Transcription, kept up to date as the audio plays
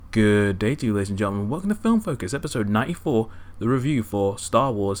Good day to you, ladies and gentlemen. Welcome to Film Focus, episode 94, the review for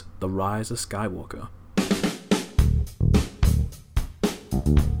Star Wars The Rise of Skywalker.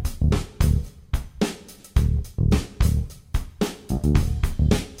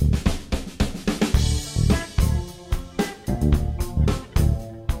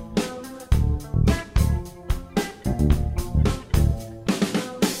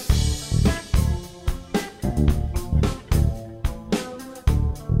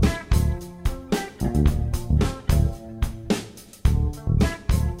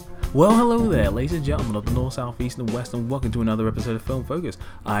 Well, hello there, ladies and gentlemen of the North, South, East, and West, and welcome to another episode of Film Focus.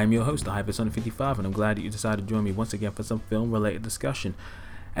 I am your host, the Hypersonic55, and I'm glad that you decided to join me once again for some film-related discussion.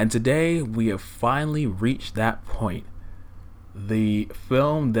 And today, we have finally reached that point. The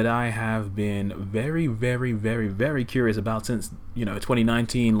film that I have been very curious about since,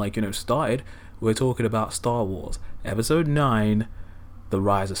 2019, started. We're talking about Star Wars, Episode 9, The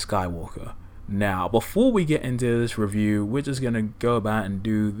Rise of Skywalker. Now, before we get into this review, we're just going to go about and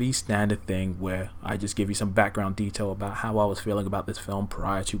do the standard thing where I just give you some background detail about how I was feeling about this film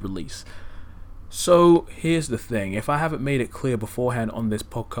prior to release. So, here's the thing. If I haven't made it clear beforehand on this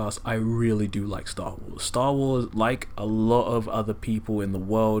podcast, I really do like Star Wars. Star Wars, like a lot of other people in the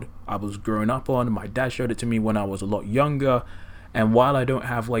world, I was growing up on. My dad showed it to me when I was a lot younger. And while I don't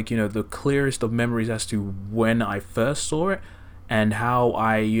have, the clearest of memories as to when I first saw it, and how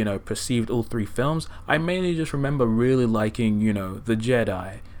I, perceived all three films, I mainly just remember really liking, the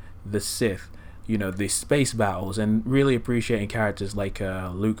Jedi, the Sith, the space battles, and really appreciating characters like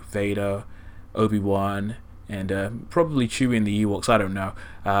Luke, Vader, Obi-Wan, and probably Chewie and the Ewoks, I don't know.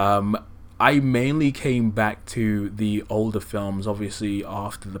 I mainly came back to the older films, obviously,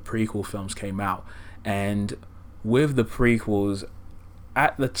 after the prequel films came out. And with the prequels,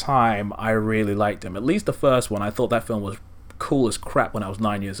 at the time, I really liked them. At least the first one, I thought that film was cool as crap when I was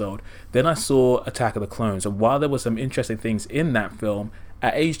 9 years old. Then I saw Attack of the Clones, and while there were some interesting things in that film,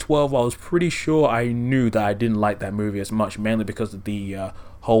 at age 12 I was pretty sure I knew that I didn't like that movie as much, mainly because of the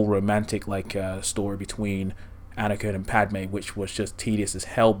whole romantic story between Anakin and Padme, which was just tedious as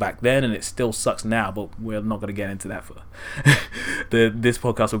hell back then, and it still sucks now, but we're not going to get into that for this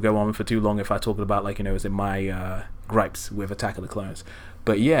podcast will go on for too long if I talk about my gripes with Attack of the Clones.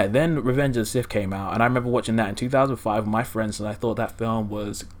 But yeah, then Revenge of the Sith came out, and I remember watching that in 2005 with my friends, and I thought that film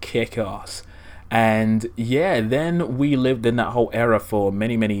was kick-ass. And yeah, then we lived in that whole era for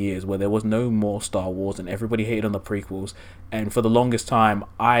many years where there was no more Star Wars and everybody hated on the prequels. And for the longest time,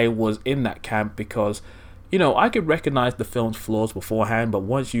 I was in that camp because, I could recognize the film's flaws beforehand, but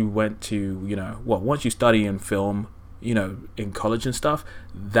once you went to, once you study in film, in college and stuff,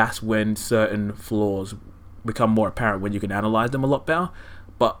 that's when certain flaws become more apparent, when you can analyze them a lot better.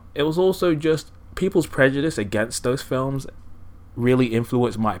 But it was also just people's prejudice against those films really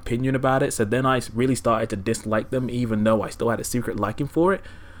influenced my opinion about it. So then I really started to dislike them, even though I still had a secret liking for it.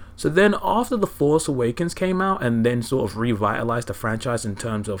 So then after The Force Awakens came out and then sort of revitalized the franchise in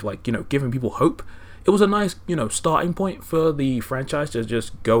terms of giving people hope, it was a nice, starting point for the franchise to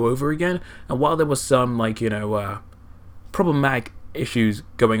just go over again. And while there was some problematic issues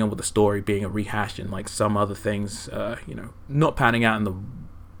going on with the story being a rehash and some other things not panning out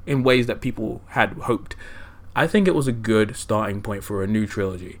in ways that people had hoped, I think it was a good starting point for a new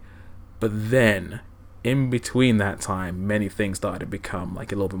trilogy. But then in between that time, many things started to become a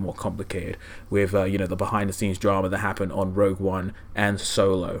little bit more complicated with the behind the scenes drama that happened on Rogue One and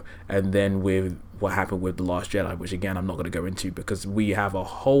Solo, and then with what happened with The Last Jedi, which again I'm not going to go into because we have a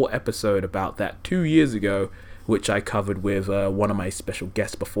whole episode about that 2 years ago, which I covered with one of my special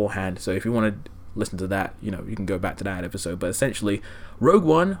guests beforehand. So if you want to listen to that, you can go back to that episode. But essentially, Rogue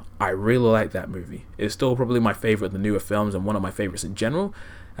One, I really like that movie. It's still probably my favorite of the newer films and one of my favorites in general.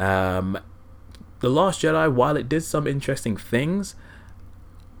 The Last Jedi, while it did some interesting things,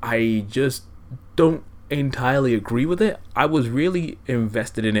 I just don't entirely agree with it. I was really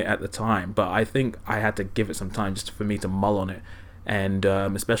invested in it at the time, but I think I had to give it some time just for me to mull on it. And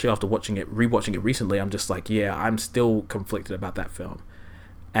especially after rewatching it recently, I'm just I'm still conflicted about that film.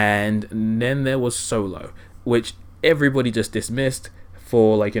 And then there was Solo, which everybody just dismissed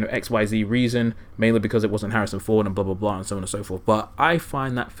for XYZ reason, mainly because it wasn't Harrison Ford and blah blah blah and so on and so forth. But I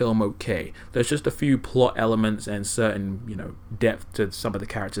find that film okay. There's just a few plot elements and certain depth to some of the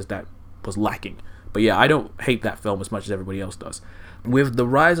characters that was lacking. But yeah, I don't hate that film as much as everybody else does. With The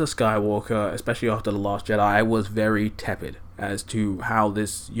Rise of Skywalker, especially after The Last Jedi, I was very tepid as to how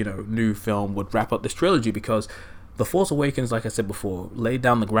this, new film would wrap up this trilogy, because The Force Awakens, like I said before, laid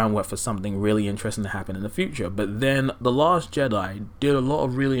down the groundwork for something really interesting to happen in the future. But then The Last Jedi did a lot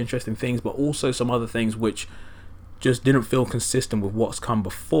of really interesting things, but also some other things which just didn't feel consistent with what's come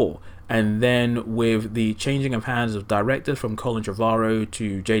before. And then with the changing of hands of directors from Colin Trevorrow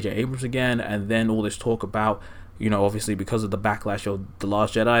to J.J. Abrams again, and then all this talk about, obviously because of the backlash of The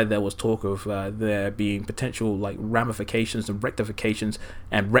Last Jedi, there was talk of there being potential like ramifications and rectifications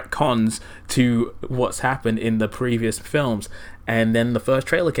and retcons to what's happened in the previous films. And then the first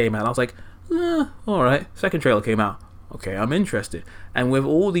trailer came out. I was like, alright. Second trailer came out. Okay, I'm interested. And with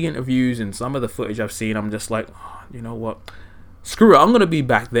all the interviews and some of the footage I've seen, I'm just like, you know what? Screw it, I'm going to be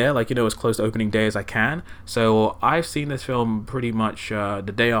back there, as close to opening day as I can. So I've seen this film pretty much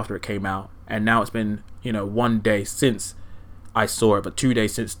the day after it came out. And now it's been, 1 day since I saw it, but 2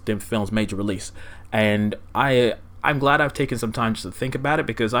 days since the film's major release. And I'm glad I've taken some time just to think about it,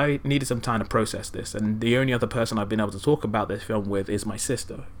 because I needed some time to process this. And the only other person I've been able to talk about this film with is my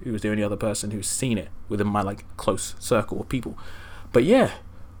sister, who was the only other person who's seen it within my close circle of people. But yeah,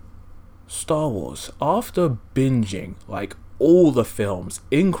 Star Wars. After binging all the films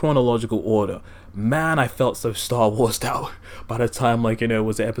in chronological order, man, I felt so Star Warsed out by the time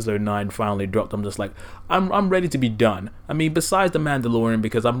was episode 9 finally dropped. I'm just like, I'm ready to be done. I mean, besides The Mandalorian,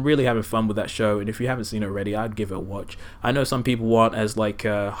 because I'm really having fun with that show, and if you haven't seen it already, I'd give it a watch. I know some people aren't as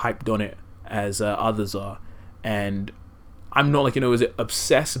hyped on it as others are, and I'm not as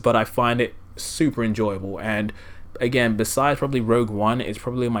obsessed, but I find it super enjoyable. And again, besides probably Rogue One, it's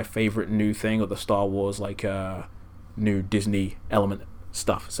probably my favorite new thing of the Star Wars new Disney element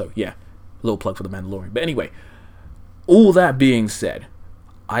stuff. So yeah, a little plug for The Mandalorian. But anyway, all that being said,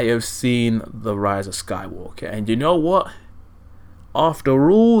 I have seen The Rise of Skywalker, and you know what? After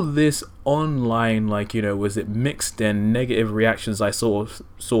all this online, was it mixed and negative reactions I saw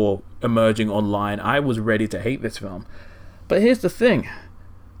emerging online, I was ready to hate this film. But here's the thing,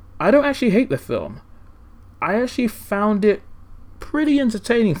 I don't actually hate the film. I actually found it pretty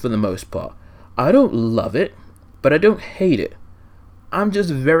entertaining for the most part. I don't love it, but I don't hate it. I'm just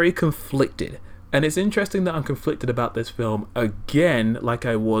very conflicted. And it's interesting that I'm conflicted about this film again, like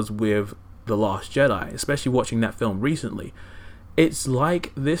I was with The Last Jedi, especially watching that film recently. It's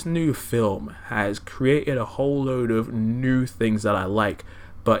like this new film has created a whole load of new things that I like,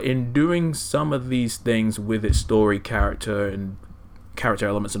 but in doing some of these things with its story, character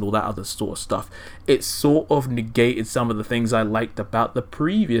elements and all that other sort of stuff, it sort of negated some of the things I liked about the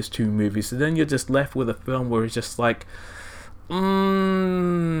previous two movies. So then you're just left with a film where it's just like,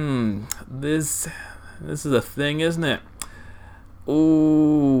 this is a thing, isn't it?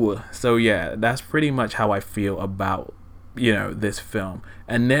 Ooh. So yeah, that's pretty much how I feel about this film.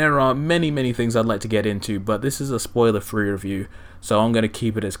 And there are many things I'd like to get into, but this is a spoiler-free review, so I'm going to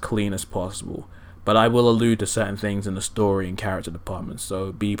keep it as clean as possible. But I will allude to certain things in the story and character departments,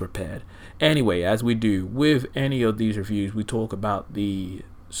 so be prepared. Anyway, as we do with any of these reviews, we talk about the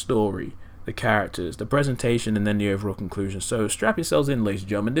story, the characters, the presentation, and then the overall conclusion. So strap yourselves in, ladies and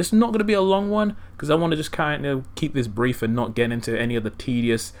gentlemen. This is not going to be a long one, because I want to just kind of keep this brief and not get into any of the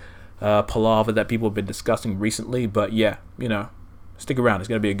tedious palaver that people have been discussing recently. But yeah, stick around. It's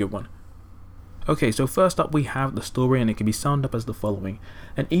going to be a good one. Okay, so first up we have the story, and it can be summed up as the following.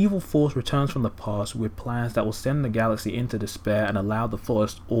 An evil force returns from the past with plans that will send the galaxy into despair and allow the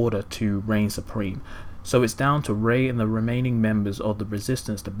First Order to reign supreme. So it's down to Rey and the remaining members of the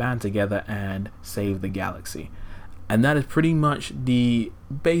Resistance to band together and save the galaxy. And that is pretty much the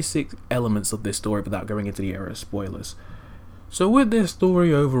basic elements of this story without going into the area of spoilers. So with this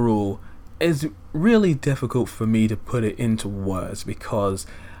story overall, it's really difficult for me to put it into words because,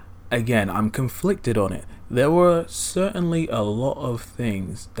 again, I'm conflicted on it. There were certainly a lot of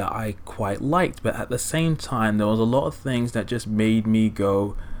things that I quite liked, but at the same time, there was a lot of things that just made me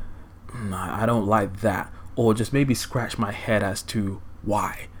go, I don't like that, or just maybe scratch my head as to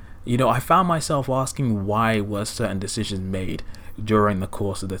why. I found myself asking why were certain decisions made during the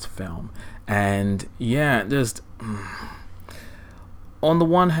course of this film. And yeah, just on the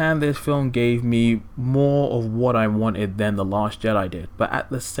one hand, this film gave me more of what I wanted than The Last Jedi did, but at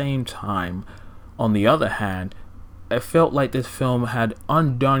the same time, on the other hand, it felt like this film had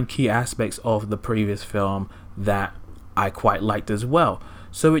undone key aspects of the previous film that I quite liked as well.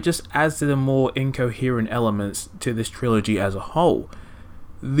 So it just adds to the more incoherent elements to this trilogy as a whole.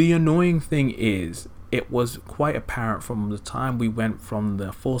 The annoying thing is, it was quite apparent from the time we went from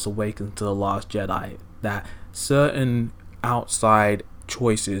The Force Awakens to The Last Jedi that certain outside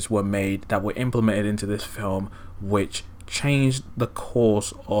choices were made that were implemented into this film, which changed the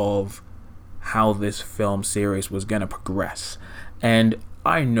course of how this film series was going to progress. And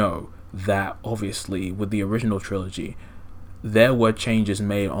I know that obviously with the original trilogy there were changes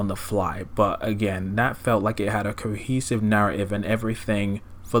made on the fly, but again, that felt like it had a cohesive narrative and everything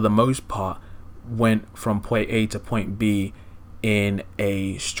for the most part went from point A to point B in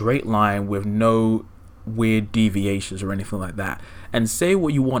a straight line with no weird deviations or anything like that. And say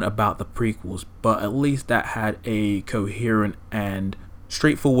what you want about the prequels, but at least that had a coherent and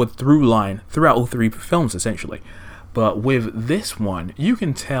straightforward through line throughout all three films, essentially. But with this one, you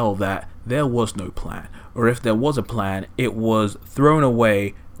can tell that there was no plan, or if there was a plan, it was thrown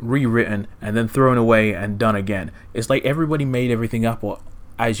away, rewritten, and then thrown away and done again. It's like everybody made everything up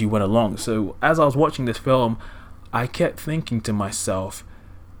as you went along. So as I was watching this film, I kept thinking to myself,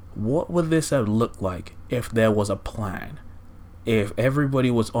 what would this have looked like if there was a plan? If everybody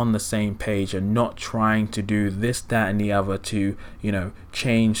was on the same page and not trying to do this, that, and the other to,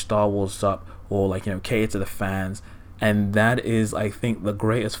 change Star Wars up or cater to the fans. And that is, I think, the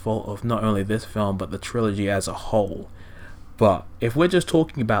greatest fault of not only this film, but the trilogy as a whole. But if we're just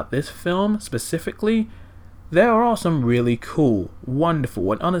talking about this film specifically, there are some really cool,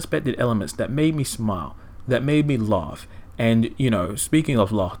 wonderful, and unexpected elements that made me smile, that made me laugh. And, speaking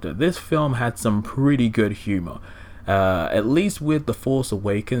of laughter, this film had some pretty good humor. At least with The Force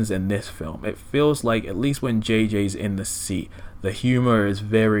Awakens and this film, it feels like at least when JJ's in the seat, the humor is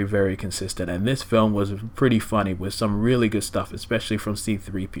very, very consistent. And this film was pretty funny with some really good stuff, especially from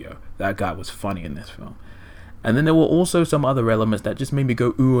C-3PO. That guy was funny in this film. And then there were also some other elements that just made me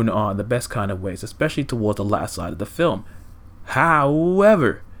go ooh and ah in the best kind of ways, especially towards the latter side of the film.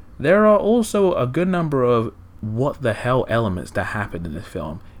 However, there are also a good number of what the hell elements that happened in this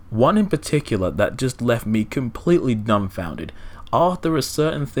film. One in particular that just left me completely dumbfounded. After a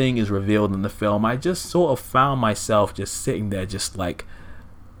certain thing is revealed in the film, I just sort of found myself just sitting there just like,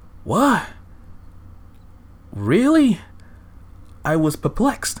 what? Really? I was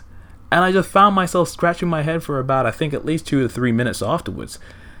perplexed. And I just found myself scratching my head for about, I think, at least 2 to 3 minutes afterwards.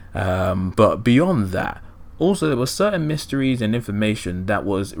 But beyond that, also there were certain mysteries and information that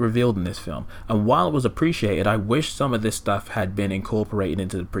was revealed in this film. And while it was appreciated, I wish some of this stuff had been incorporated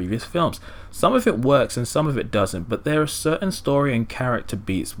into the previous films. Some of it works and some of it doesn't, but there are certain story and character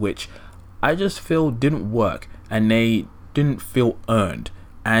beats which I just feel didn't work and they didn't feel earned.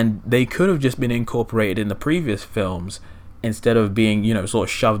 And they could have just been incorporated in the previous films instead of being, sort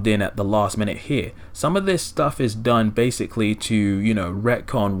of shoved in at the last minute here. Some of this stuff is done basically to,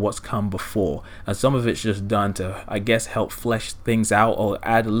 retcon what's come before. And some of it's just done to, I guess, help flesh things out or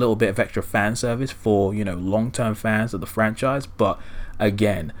add a little bit of extra fan service for, long-term fans of the franchise. But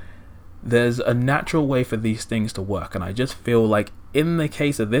again, there's a natural way for these things to work. And I just feel like in the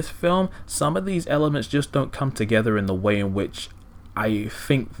case of this film, some of these elements just don't come together in the way in which I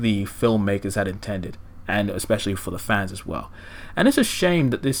think the filmmakers had intended. And especially for the fans as well. And it's a shame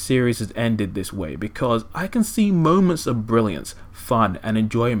that this series has ended this way, because I can see moments of brilliance, fun, and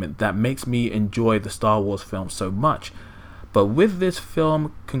enjoyment that makes me enjoy the Star Wars films so much. But with this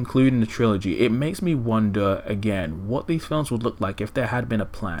film concluding the trilogy, it makes me wonder again what these films would look like if there had been a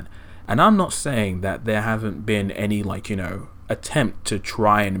plan. And I'm not saying that there haven't been any attempt to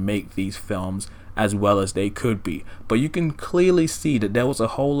try and make these films as well as they could be, but you can clearly see that there was a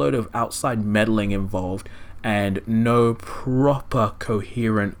whole load of outside meddling involved and no proper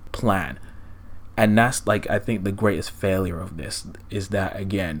coherent plan. And that's I think the greatest failure of this is that,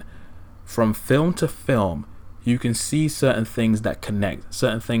 again, from film to film you can see certain things that connect,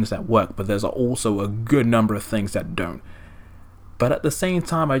 certain things that work, but there's also a good number of things that don't. But at the same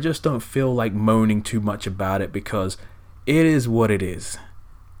time, I just don't feel like moaning too much about it, because it is what it is.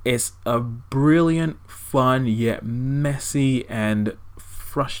 It's a brilliant, fun, yet messy and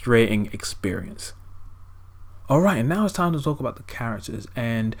frustrating experience. Alright, and now it's time to talk about the characters.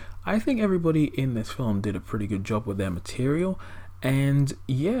 And I think everybody in this film did a pretty good job with their material. And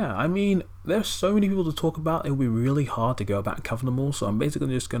yeah, I mean, there's so many people to talk about, it would be really hard to go about and cover them all. So I'm basically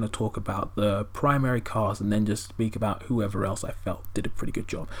just going to talk about the primary cast and then just speak about whoever else I felt did a pretty good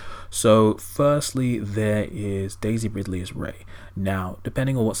job. So firstly, there is Daisy Ridley as Rey. Now,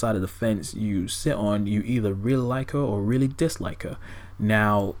 depending on what side of the fence you sit on, you either really like her or really dislike her.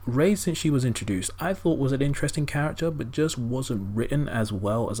 Now, Rey, since she was introduced, I thought was an interesting character, but just wasn't written as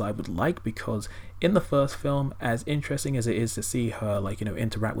well as I would like, because in the first film, as interesting as it is to see her,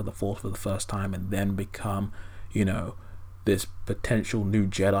 interact with the Force for the first time and then become, this potential new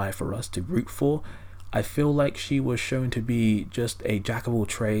Jedi for us to root for, I feel like she was shown to be just a jack of all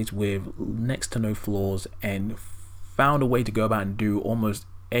trades with next to no flaws and found a way to go about and do almost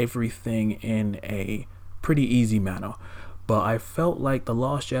everything in a pretty easy manner. but I felt like The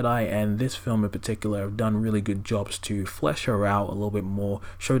Last Jedi and this film in particular have done really good jobs to flesh her out a little bit more,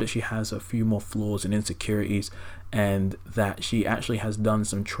 show that she has a few more flaws and insecurities, and that she actually has done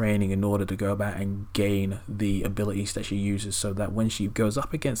some training in order to go about and gain the abilities that she uses, so that when she goes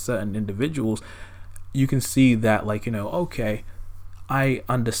up against certain individuals, you can see that, like, okay, I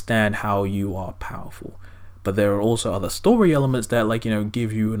understand how you are powerful. But there are also other story elements that, like,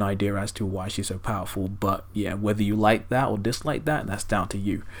 give you an idea as to why she's so powerful. But yeah, whether you like that or dislike that, that's down to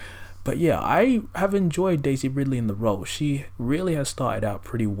you. But yeah, I have enjoyed Daisy Ridley in the role. She really has started out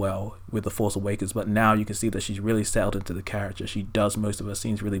pretty well with The Force Awakens, but now you can see that she's really settled into the character. She does most of her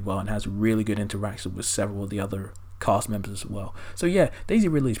scenes really well and has really good interaction with several of the other cast members as well. So yeah, Daisy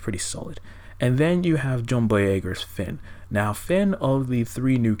Ridley is pretty solid. And then you have John Boyega as Finn. Now, Finn, of the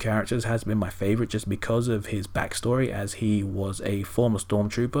three new characters, has been my favorite just because of his backstory, as he was a former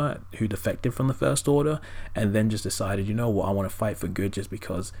stormtrooper who defected from the First Order and then just decided, I want to fight for good just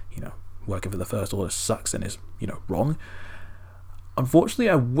because, working for the First Order sucks and is, wrong. Unfortunately,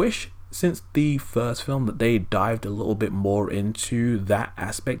 I wish since the first film that they dived a little bit more into that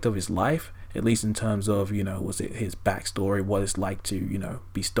aspect of his life, at least in terms of, was it his backstory, what it's like to,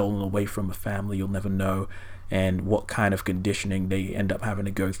 be stolen away from a family you'll never know, and what kind of conditioning they end up having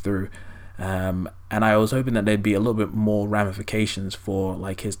to go through. And I was hoping that there'd be a little bit more ramifications for,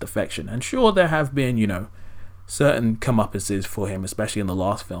 like, his defection. And sure, there have been, certain comeuppances for him, especially in the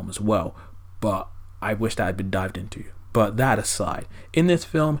last film as well, but I wish that had been dived into. But that aside, in this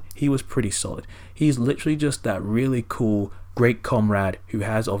film, he was pretty solid. He's literally just that really cool, great comrade who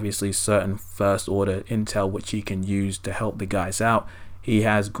has obviously certain First Order intel which he can use to help the guys out. He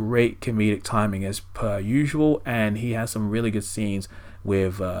has great comedic timing as per usual, and he has some really good scenes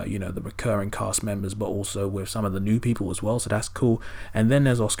with the recurring cast members, but also with some of the new people as well, so that's cool. And then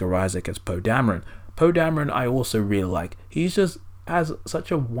there's Oscar Isaac as Poe Dameron. Poe Dameron I also really like. He's just has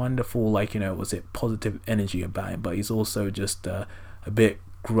such a wonderful, positive energy about him, but he's also just a bit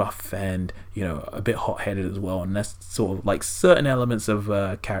gruff and a bit hot-headed as well, and that's sort of like certain elements of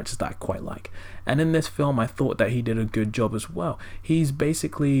characters that I quite like. And in this film, I thought that he did a good job as well. He's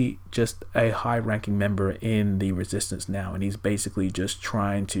basically just a high-ranking member in the Resistance now, and he's basically just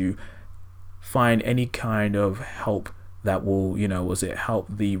trying to find any kind of help that will help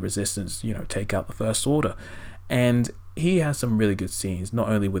the Resistance take out the First Order. And he has some really good scenes, not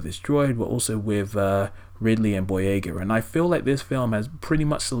only with his droid, but also with Ridley and Boyega. And I feel like this film has pretty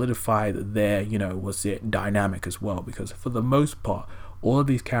much solidified their, dynamic as well. Because for the most part, all of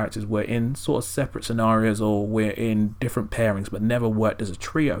these characters were in sort of separate scenarios or were in different pairings, but never worked as a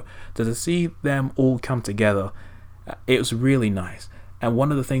trio. So to see them all come together, it was really nice. And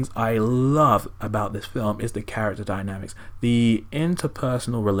one of the things I love about this film is the character dynamics. The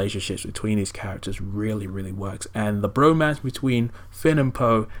interpersonal relationships between these characters really, really works. And the bromance between Finn and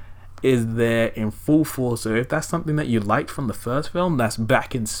Poe is there in full force. So if that's something that you liked from the first film, that's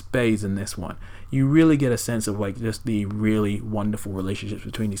back in spades in this one. You really get a sense of just the really wonderful relationships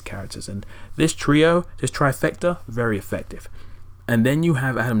between these characters. And this trio, this trifecta, very effective. And then you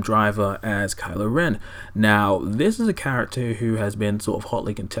have Adam Driver as Kylo Ren. Now, this is a character who has been sort of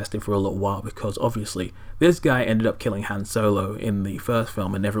hotly contested for a little while, because obviously this guy ended up killing Han Solo in the first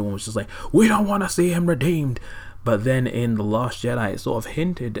film, and everyone was just like, we don't want to see him redeemed. But then in The Last Jedi, it sort of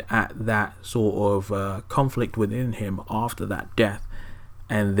hinted at that sort of conflict within him after that death,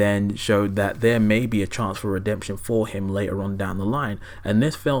 and then showed that there may be a chance for redemption for him later on down the line. And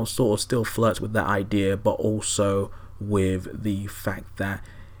this film sort of still flirts with that idea, but also with the fact that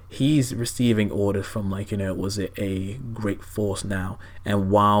he's receiving orders from a great force now,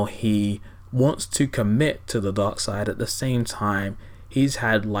 and while he wants to commit to the dark side, at the same time he's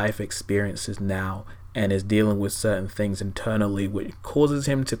had life experiences now and is dealing with certain things internally which causes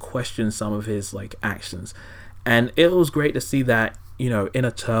him to question some of his actions. And it was great to see that inner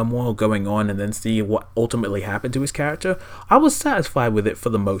turmoil going on, and then see what ultimately happened to his character. I was satisfied with it for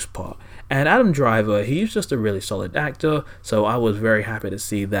the most part. And Adam Driver, he's just a really solid actor, so I was very happy to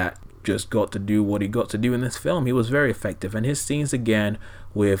see that just got to do what he got to do in this film. He was very effective, and his scenes again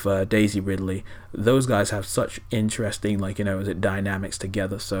with Daisy Ridley, those guys have such interesting dynamics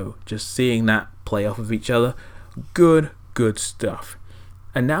together. So just seeing that play off of each other, good stuff.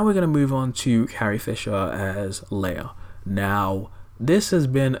 And now we're going to move on to Carrie Fisher as Leia. Now, this has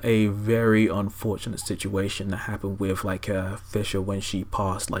been a very unfortunate situation that happened with Fisher when she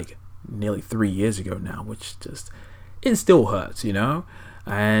passed nearly 3 years ago now, which it still hurts,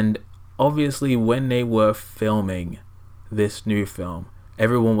 And obviously when they were filming this new film,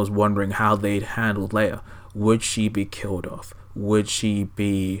 everyone was wondering how they'd handled Leia. Would she be killed off? Would she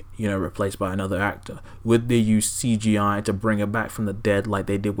be, replaced by another actor? Would they use CGI to bring her back from the dead like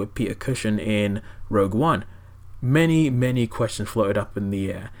they did with Peter Cushing in Rogue One? Many, many questions floated up in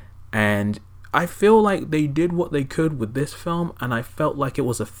the air. And I feel like they did what they could with this film, and I felt like it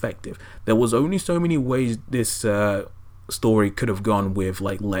was effective. There was only so many ways this story could have gone with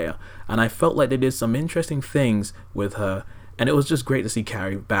Leia, and I felt like they did some interesting things with her, and it was just great to see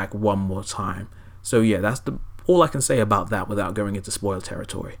Carrie back one more time. So yeah, that's all I can say about that without going into spoiler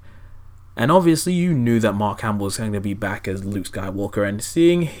territory. And obviously you knew that Mark Hamill was going to be back as Luke Skywalker, and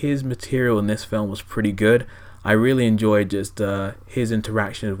seeing his material in this film was pretty good. I really enjoyed just his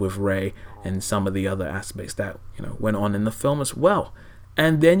interactions with Rey and some of the other aspects that went on in the film as well.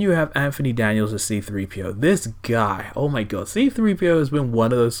 And then you have Anthony Daniels as C-3PO. This guy, oh my god, C-3PO has been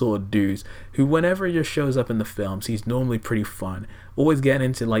one of those sort of dudes who whenever he just shows up in the films, he's normally pretty fun. Always getting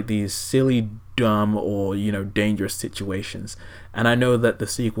into these silly, dumb, or dangerous situations. And I know that the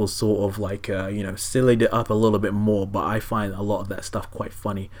sequels sort of sillied it up a little bit more, but I find a lot of that stuff quite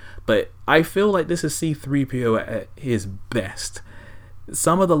funny. But I feel like this is C-3PO at his best.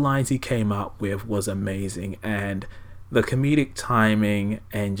 Some of the lines he came up with was amazing, and the comedic timing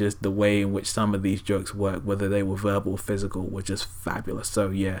and just the way in which some of these jokes work, whether they were verbal or physical, were just fabulous. So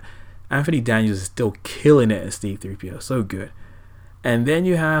yeah, Anthony Daniels is still killing it as C-3PO, so good. And then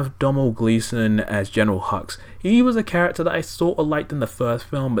you have Domhnall Gleeson as General Hux. He was a character that I sort of liked in the first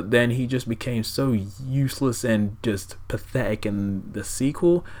film, but then he just became so useless and just pathetic in the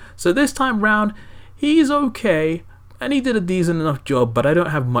sequel. So this time round, he's okay, and he did a decent enough job, but I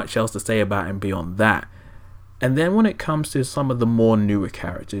don't have much else to say about him beyond that. And then when it comes to some of the more newer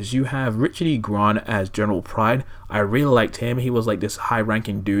characters, you have Richard E. Grant as General Pryde. I really liked him. He was this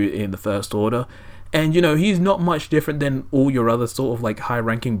high-ranking dude in the First Order. And, he's not much different than all your other sort of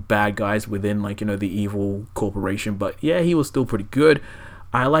high-ranking bad guys within the evil corporation. But yeah, he was still pretty good.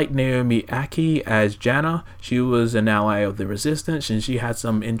 I like Naomi Ackie as Jannah. She was an ally of the Resistance, and she had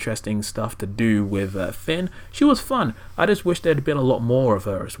some interesting stuff to do with Finn. She was fun. I just wish there'd been a lot more of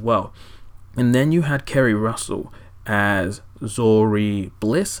her as well. And then you had Kerry Russell as Zorii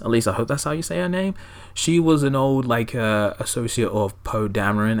Bliss. At least I hope that's how you say her name. She was an old associate of Poe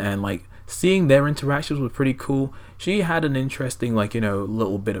Dameron, and seeing their interactions was pretty cool. She had an interesting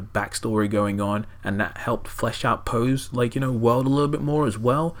little bit of backstory going on, and that helped flesh out Poe's world a little bit more as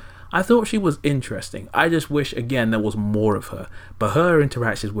well. I thought she was interesting. I just wish again there was more of her, but her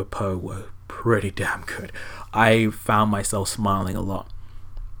interactions with Poe were pretty damn good. I found myself smiling a lot.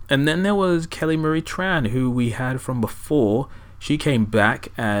 And then there was Kelly Marie Tran, who we had from before. She came back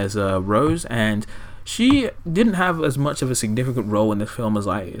as Rose, and she didn't have as much of a significant role in the film as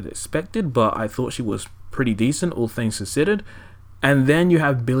I had expected, but I thought she was pretty decent, all things considered. And then you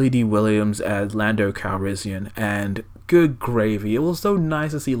have Billy D. Williams as Lando Calrissian, and good gravy. It was so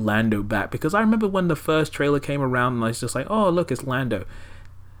nice to see Lando back, because I remember when the first trailer came around, and I was just like, oh, look, it's Lando.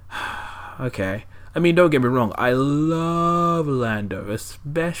 Okay. I mean, don't get me wrong, I love Lando,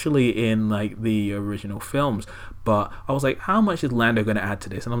 especially in the original films, but I was like, how much is Lando going to add to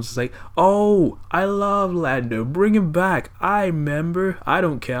this? And I'm just like, oh, I love Lando, bring him back. I remember, I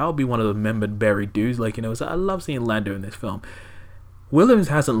don't care, I'll be one of the membered buried dudes, so I love seeing Lando in this film. Williams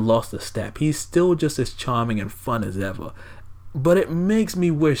hasn't lost a step, he's still just as charming and fun as ever, but it makes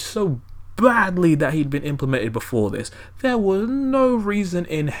me wish so badly that he'd been implemented before this. There was no reason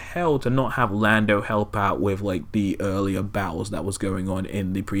in hell to not have Lando help out with the earlier battles that was going on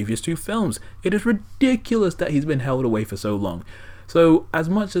in the previous two films. It is ridiculous that he's been held away for so long. So as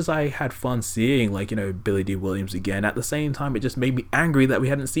much as I had fun seeing Billy D. Williams again, at the same time it just made me angry that we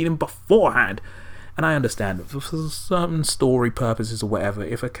hadn't seen him beforehand. And I understand for certain story purposes or whatever,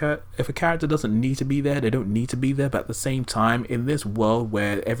 if a character doesn't need to be there, they don't need to be there. But at the same time, in this world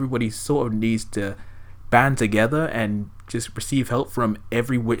where everybody sort of needs to band together and just receive help from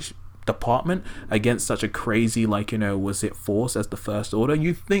every which department against such a crazy was it Force as the First Order,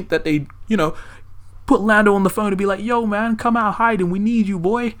 you think that they put Lando on the phone and be like, yo man, come out hiding, we need you,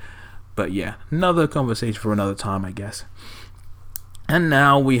 boy. But yeah, another conversation for another time, I guess. And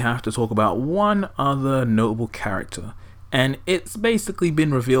now we have to talk about one other notable character. And it's basically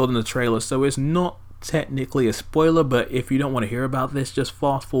been revealed in the trailer, so it's not technically a spoiler, but if you don't want to hear about this, just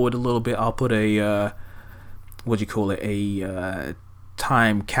fast forward a little bit. I'll put a, a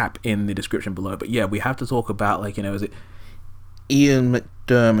time cap in the description below. But yeah, we have to talk about, is it Ian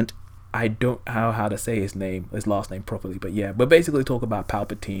McDiarmid? I don't know how to say his last name properly, but yeah, but basically talk about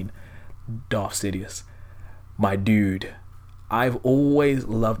Palpatine, Darth Sidious. My dude. I've always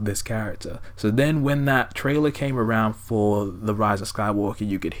loved this character. So then when that trailer came around for The Rise of Skywalker,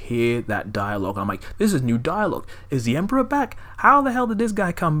 you could hear that dialogue. I'm like, this is new dialogue. Is the Emperor back? How the hell did this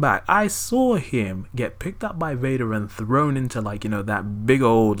guy come back? I saw him get picked up by Vader and thrown into that big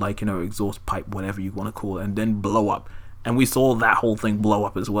old exhaust pipe, whatever you want to call it, and then blow up. And we saw that whole thing blow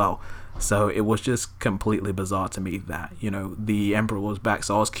up as well. So it was just completely bizarre to me that, the Emperor was back.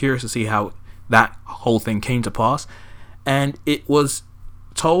 So I was curious to see how that whole thing came to pass. And it was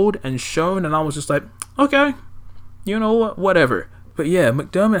told and shown, and I was just like, okay, you know what, whatever. But yeah,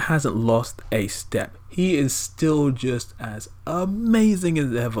 McDiarmid hasn't lost a step. He is still just as amazing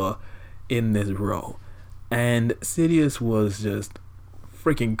as ever in this role. And Sidious was just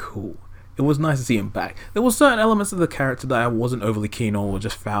freaking cool. It was nice to see him back. There were certain elements of the character that I wasn't overly keen on or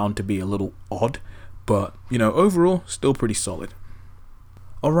just found to be a little odd. But, overall, still pretty solid.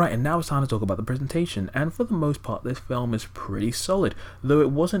 Alright, and now it's time to talk about the presentation, and for the most part this film is pretty solid, though it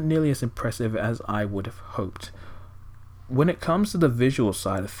wasn't nearly as impressive as I would have hoped. When it comes to the visual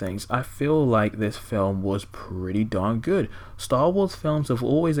side of things, I feel like this film was pretty darn good. Star Wars films have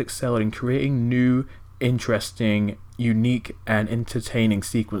always excelled in creating new, interesting, unique, and entertaining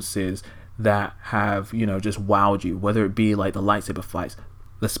sequences that have, just wowed you, whether it be like the lightsaber fights,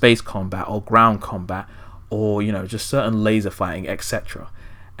 the space combat, or ground combat, or, just certain laser fighting, etc.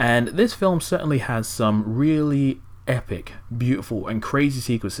 And this film certainly has some really epic, beautiful, and crazy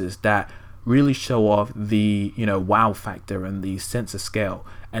sequences that really show off the, wow factor and the sense of scale.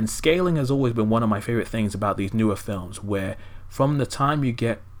 And scaling has always been one of my favorite things about these newer films, where from the time you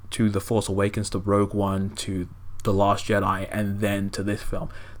get to The Force Awakens, to Rogue One, to The Last Jedi, and then to this film,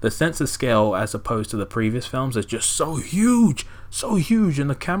 the sense of scale as opposed to the previous films is just so huge, and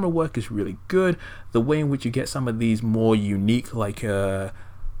the camera work is really good. The way in which you get some of these more unique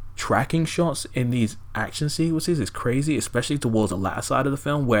tracking shots in these action sequences is crazy, especially towards the latter side of the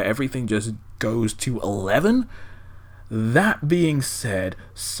film where everything just goes to 11. That being said,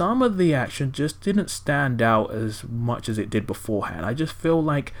 some of the action just didn't stand out as much as it did beforehand. I just feel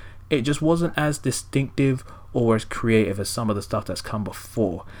like it just wasn't as distinctive or as creative as some of the stuff that's come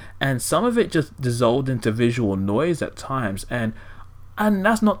before, and some of it just dissolved into visual noise at times. And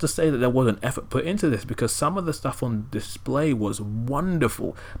that's not to say that there wasn't effort put into this, because some of the stuff on display was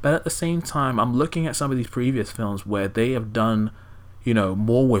wonderful. But at the same time, I'm looking at some of these previous films where they have done,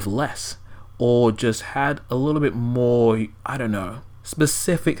 more with less, or just had a little bit more,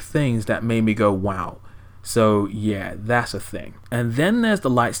 specific things that made me go, wow. So yeah, that's a thing. And then there's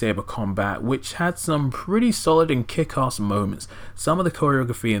the lightsaber combat, which had some pretty solid and kick-ass moments. Some of the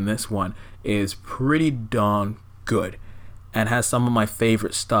choreography in this one is pretty darn good, and has some of my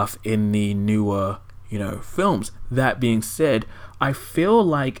favorite stuff in the newer, films. That being said, I feel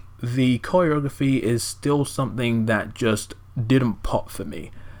like the choreography is still something that just didn't pop for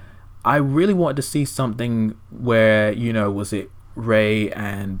me. I really wanted to see something where, was it Rey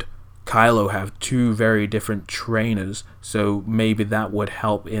and Kylo have two very different trainers, so maybe that would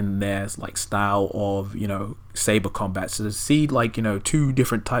help in their style of saber combat. So to see two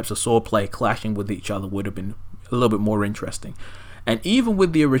different types of swordplay clashing with each other would have been a little bit more interesting. And even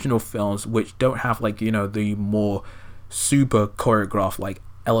with the original films, which don't have the more super choreographed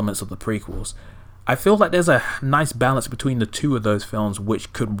elements of the prequels, I feel like there's a nice balance between the two of those films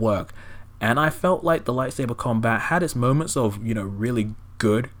which could work. And I felt like the lightsaber combat had its moments of really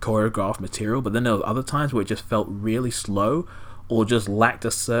good choreographed material, but then there were other times where it just felt really slow, or just lacked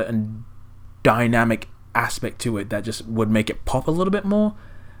a certain dynamic aspect to it that just would make it pop a little bit more.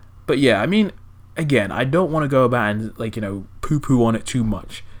 But yeah, again, I don't want to go about and poo-poo on it too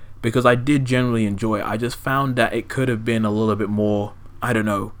much, because I did generally enjoy it. I just found that it could have been a little bit more,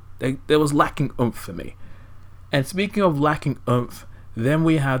 there was lacking oomph for me. And speaking of lacking oomph, then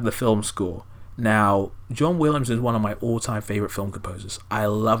we have the film score. Now, John Williams is one of my all-time favorite film composers. I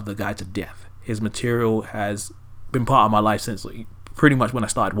love the guy to death. His material has been part of my life since pretty much when I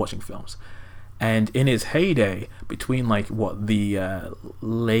started watching films. And in his heyday, between the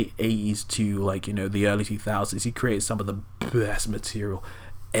late 80s to the early 2000s, he created some of the best material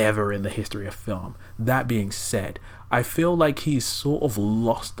ever in the history of film. That being said, I feel like he's sort of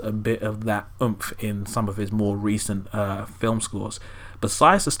lost a bit of that oomph in some of his more recent film scores.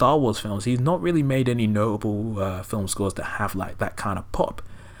 Besides the Star Wars films, he's not really made any notable film scores that have that kind of pop.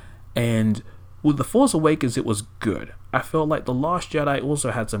 And with The Force Awakens, it was good. I felt like The Last Jedi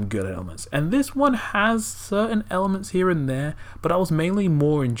also had some good elements, and this one has certain elements here and there, but I was mainly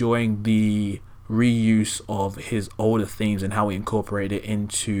more enjoying the reuse of his older themes and how he incorporated it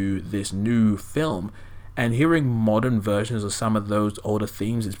into this new film. And hearing modern versions of some of those older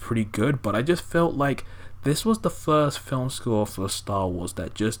themes is pretty good, but I just felt like this was the first film score for Star Wars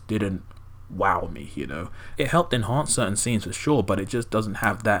that just didn't wow me, It helped enhance certain scenes for sure, but it just doesn't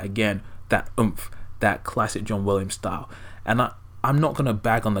have that, again, that oomph, that classic John Williams style. And I'm not going to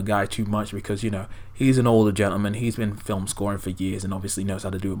bag on the guy too much because, he's an older gentleman. He's been film scoring for years and obviously knows how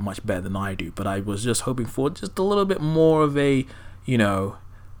to do it much better than I do. But I was just hoping for just a little bit more of a,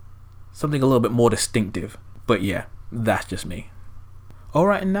 something a little bit more distinctive. But yeah, that's just me.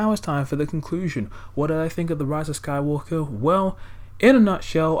 Alright, and now it's time for the conclusion. What did I think of The Rise of Skywalker? Well, in a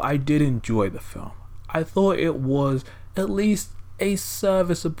nutshell, I did enjoy the film. I thought it was at least a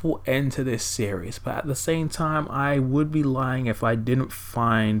serviceable end to this series, but at the same time, I would be lying if I didn't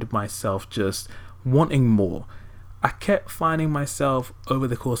find myself just wanting more. I kept finding myself over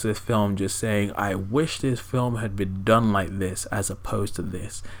the course of this film just saying, I wish this film had been done like this as opposed to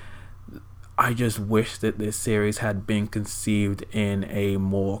this. I just wish that this series had been conceived in a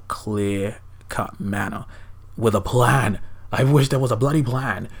more clear-cut manner with a plan. I wish there was a bloody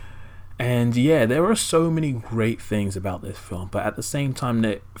plan. And yeah, there are so many great things about this film, but at the same time,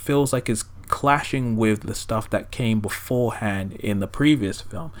 it feels like it's clashing with the stuff that came beforehand in the previous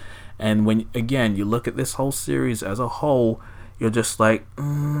film. And when, again, you look at this whole series as a whole, you're just like,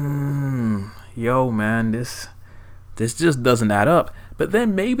 yo, man, this just doesn't add up. But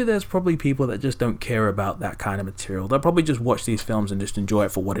then maybe there's probably people that just don't care about that kind of material. They'll probably just watch these films and just enjoy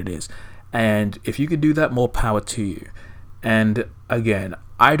it for what it is. And if you could do that, more power to you. And again,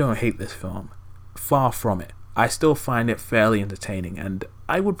 I don't hate this film. Far from it. I still find it fairly entertaining, and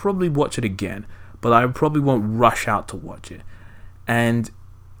I would probably watch it again, but I probably won't rush out to watch it. And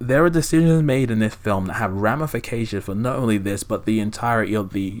there are decisions made in this film that have ramifications for not only this, but the entirety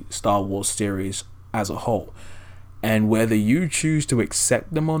of the Star Wars series as a whole. And whether you choose to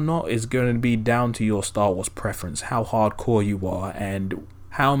accept them or not is going to be down to your Star Wars preference, how hardcore you are, and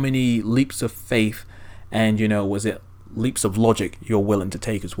how many leaps of faith and, was it leaps of logic you're willing to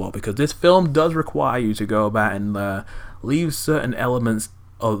take as well, because this film does require you to go about and leave certain elements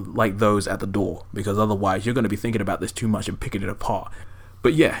of like those at the door, because otherwise you're going to be thinking about this too much and picking it apart.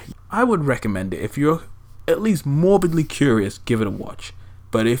 But yeah, I would recommend it. If you're at least morbidly curious, give it a watch.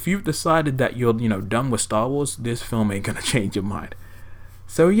 But if you've decided that you're done with Star Wars, this film ain't gonna change your mind.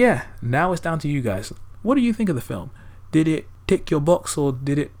 So yeah, now it's down to you guys. What do you think of the film? Did it tick your box, or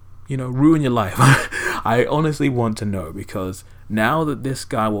did it ruin your life? I honestly want to know, because now that this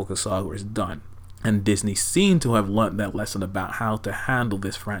Skywalker saga is done and Disney seem to have learnt their lesson about how to handle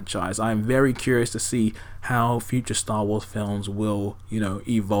this franchise, I'm very curious to see how future Star Wars films will,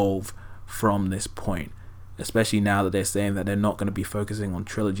 evolve from this point, especially now that they're saying that they're not going to be focusing on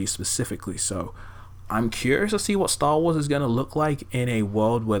trilogy specifically. So I'm curious to see what Star Wars is going to look like in a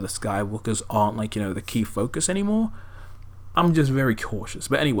world where the Skywalkers aren't the key focus anymore. I'm just very cautious.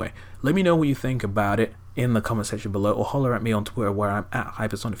 But anyway, let me know what you think about it in the comment section below, or holler at me on Twitter where I'm at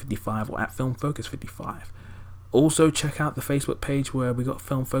Hypersonic55 or at FilmFocus55. Also, check out the Facebook page where we got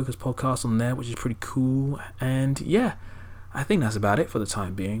Film Focus podcast on there, which is pretty cool. And yeah, I think that's about it for the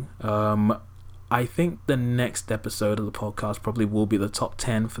time being. I think the next episode of the podcast probably will be the top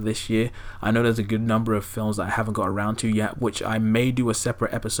 10 for this year. I know there's a good number of films that I haven't got around to yet, which I may do a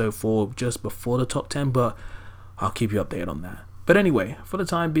separate episode for just before the top 10, but I'll keep you updated on that. But anyway, for the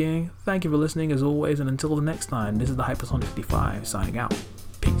time being, thank you for listening as always, and until the next time, this is the Hypersonic 55 signing out.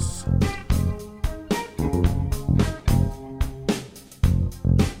 Peace.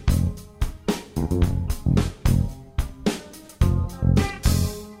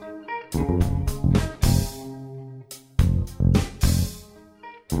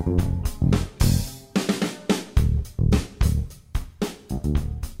 Thank you.